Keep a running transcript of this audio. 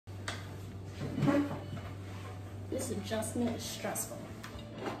This adjustment is stressful.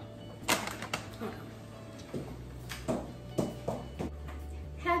 Hold on.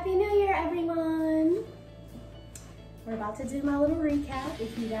 Happy New Year, everyone! We're about to do my little recap.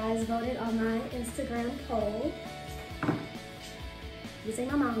 If you guys voted on my Instagram poll, using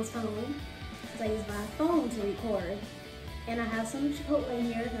my mom's phone, because I use my phone to record. And I have some Chipotle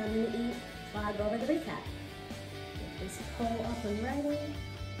here that I'm gonna eat while I go over the recap. Get this poll up and ready.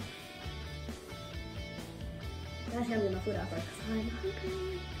 Actually, I'm getting my food out first because I'm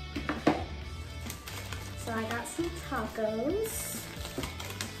hungry. So I got some tacos.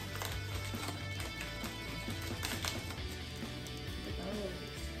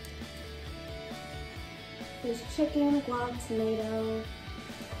 There's chicken, guac, tomato,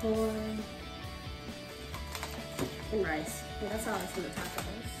 corn, and rice. Yeah, that's all that's in the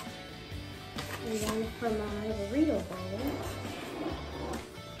tacos. And then for my burrito bowl.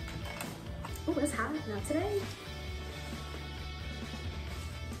 Oh, it's hot. Not today.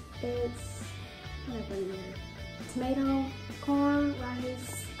 It's whatever in there. Tomato, corn,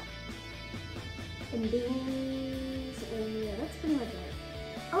 rice, and beans, and yeah, that's pretty much it.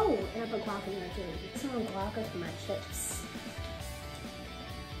 Oh, and I put guac in there too. Some guac for my chips.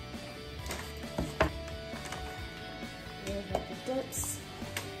 There's like the dips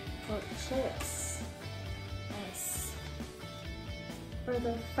for the chips. Yes. For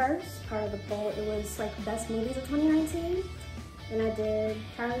the first part of the bowl, it was like best movies of 2019. And I did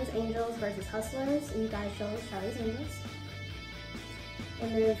Charlie's Angels versus Hustlers, and you guys chose Charlie's Angels.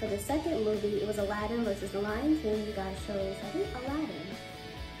 And then for the second movie, it was Aladdin versus The Lion King. You guys chose, I think, Aladdin.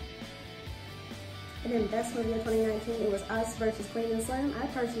 And then best movie of 2019, it was Us versus Queen and Slim. I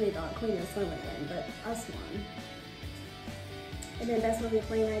personally thought Queen and Slim would win, but Us won. And then best movie of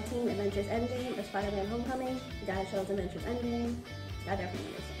 2019, Avengers Endgame or Spider-Man Homecoming. You guys chose Avengers Endgame. I definitely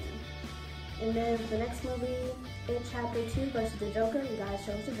understand. And then for the next movie, It Chapter 2 versus the Joker. You guys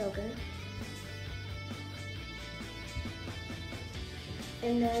chose the Joker.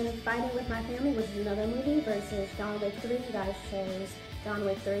 And then Fighting with My Family, which is another movie, versus John Wick 3. You guys chose John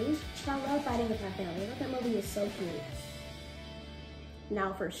Wick 3. So I love Fighting with My Family. I thought that movie was so cute.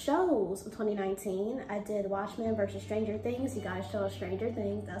 Now for shows of 2019, I did Watchmen versus Stranger Things. You guys chose Stranger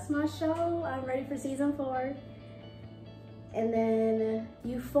Things. That's my show. I'm ready for season 4. And then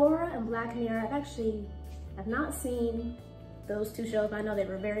Euphoria and Black Mirror. I've not seen those two shows, but I know they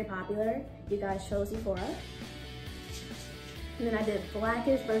were very popular. You guys chose Euphoria. And then I did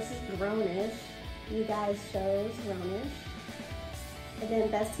Blackish versus Grownish. You guys chose Grownish. And then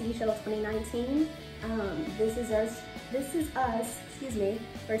Best TV Show of 2019. This is Us,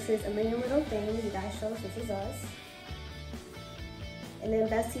 versus A Million Little Things. You guys chose This Is Us. And then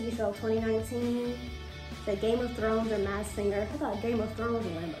Best TV Show of 2019. The Game of Thrones or Masked Singer. I thought Game of Thrones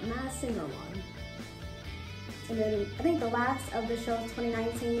would win, but Masked Singer won. And then I think the last of the show of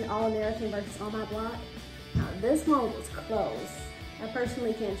 2019, All American versus On My Block. Now this one was close. I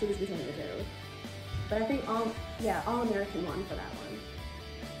personally can't choose between the two. But I think All American won for that one.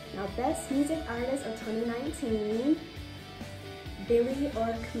 Now Best Music Artist of 2019, Billy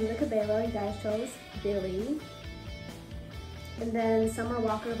or Camila Cabello. You guys chose Billy. And then Summer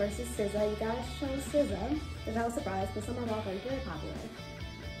Walker versus SZA. You guys chose SZA, which I was surprised because Summer Walker is very popular.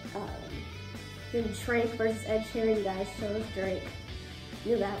 Then Drake versus Ed Sheeran. You guys chose Drake.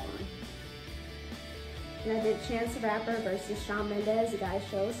 Knew that one. And I did Chance the Rapper versus Shawn Mendes. You guys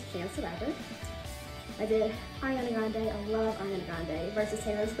chose Chance the Rapper. I did Ariana Grande. I love Ariana Grande versus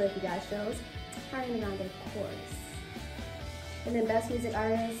Taylor Swift. You guys chose Ariana Grande, of course. And then Best Music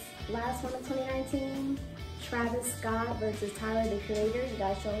Artist, last one of 2019. Travis Scott versus Tyler, the Creator. You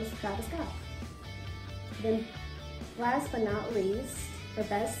guys chose Travis Scott. Then last but not least, for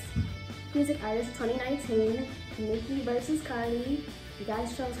Best Music Artist 2019, Nicki versus Cardi. You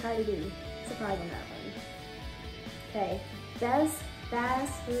guys chose Cardi B. Surprising that one. Okay, Best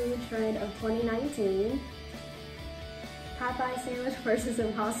Fast Food Trend of 2019. Popeye Sandwich versus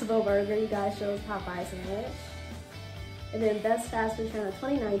Impossible Burger. You guys chose Popeye Sandwich. And then Best Fast Food Trend of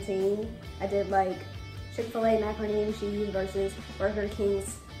 2019, I did like Chipotle Macaroni and Cheese versus Burger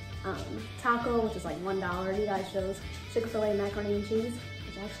King's taco, which is like $1. You guys chose Chick-fil-A Macaroni and Cheese,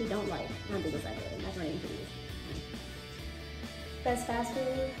 which I actually don't like. Not because I did macaroni and cheese. Best fast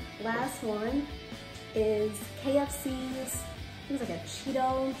food, last one is KFC's, it was like a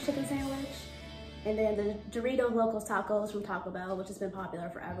Cheeto chicken sandwich. And then the Doritos Locos Tacos from Taco Bell, which has been popular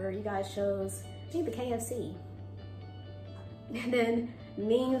forever. You guys chose, I think, the KFC. And then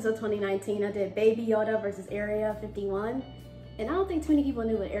memes of 2019, I did Baby Yoda versus Area 51. And I don't think too many people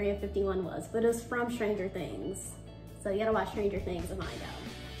knew what Area 51 was, but it was from Stranger Things. So you gotta watch Stranger Things to find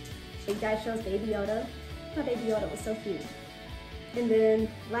out. So you guys chose Baby Yoda. My baby Yoda was so cute. And then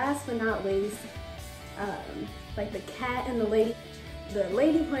last but not least, like the cat and the lady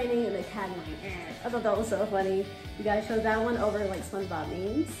pointing and the cat going, eh. I thought that was so funny. You guys chose that one over like SpongeBob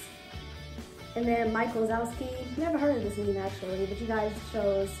memes. And then Mike Wazowski, never heard of this meme actually, but you guys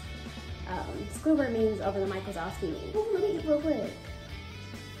chose Squidward memes over the Mike Wazowski meme. Ooh, let me eat real quick.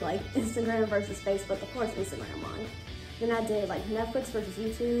 Like Instagram versus Facebook, of course Instagram won. Then I did like Netflix versus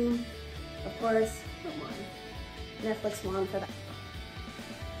YouTube, of course, what won? Netflix won for that.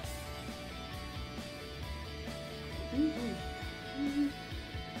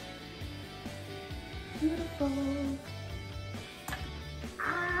 Beautiful.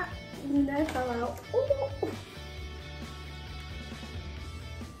 Ah, that fell out. Ooh.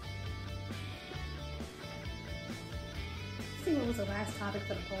 Let's see what was the last topic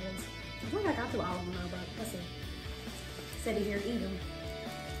for the polls. I think I got through all of them now, but let's see. Sit here, eat them.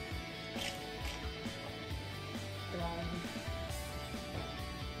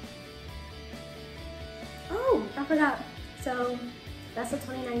 Oh, I forgot. So that's the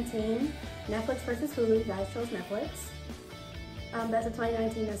 2019 Netflix versus Hulu. You guys chose Netflix. That's the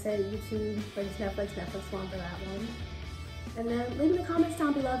 2019. I said YouTube versus Netflix. Netflix won for that one. And then leave in the comments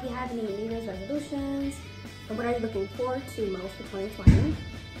down below if you have any New Year's resolutions and what are you looking forward to most for 2020.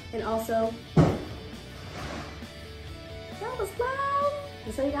 And also, that was loud.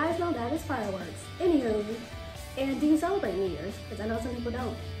 Just so you guys know, that is fireworks. Anywho, and do you celebrate New Year's? Because I know some people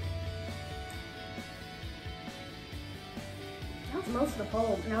don't. That was most of the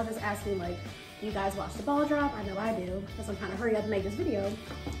poll, and I was just asking like, do you guys watch the ball drop? I know I do, because I'm trying to hurry up and make this video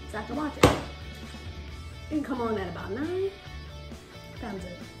so I can watch it. You can come on at about 9. Time's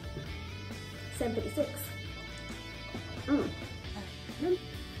it. 7:56.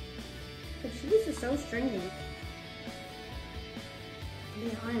 The cheese is so stringy.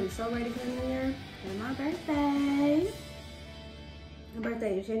 Yeah, I am so ready for the new year and my birthday. My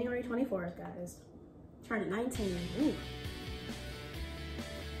birthday is January 24th, guys. Turning 19. Ooh.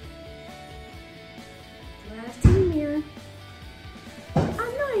 Last teen year. I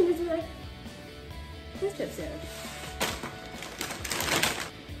know you just be like, this chip said.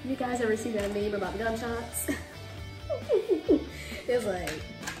 You guys ever see that meme about gunshots? It's like,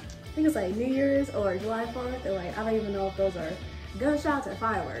 I think it's like New Year's or July 4th. They're like, I don't even know if those are gunshots or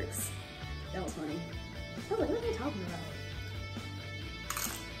fireworks. That was funny. I was like, what are they talking about?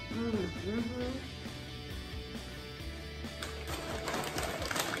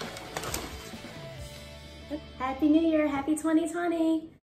 Happy New Year, happy 2020.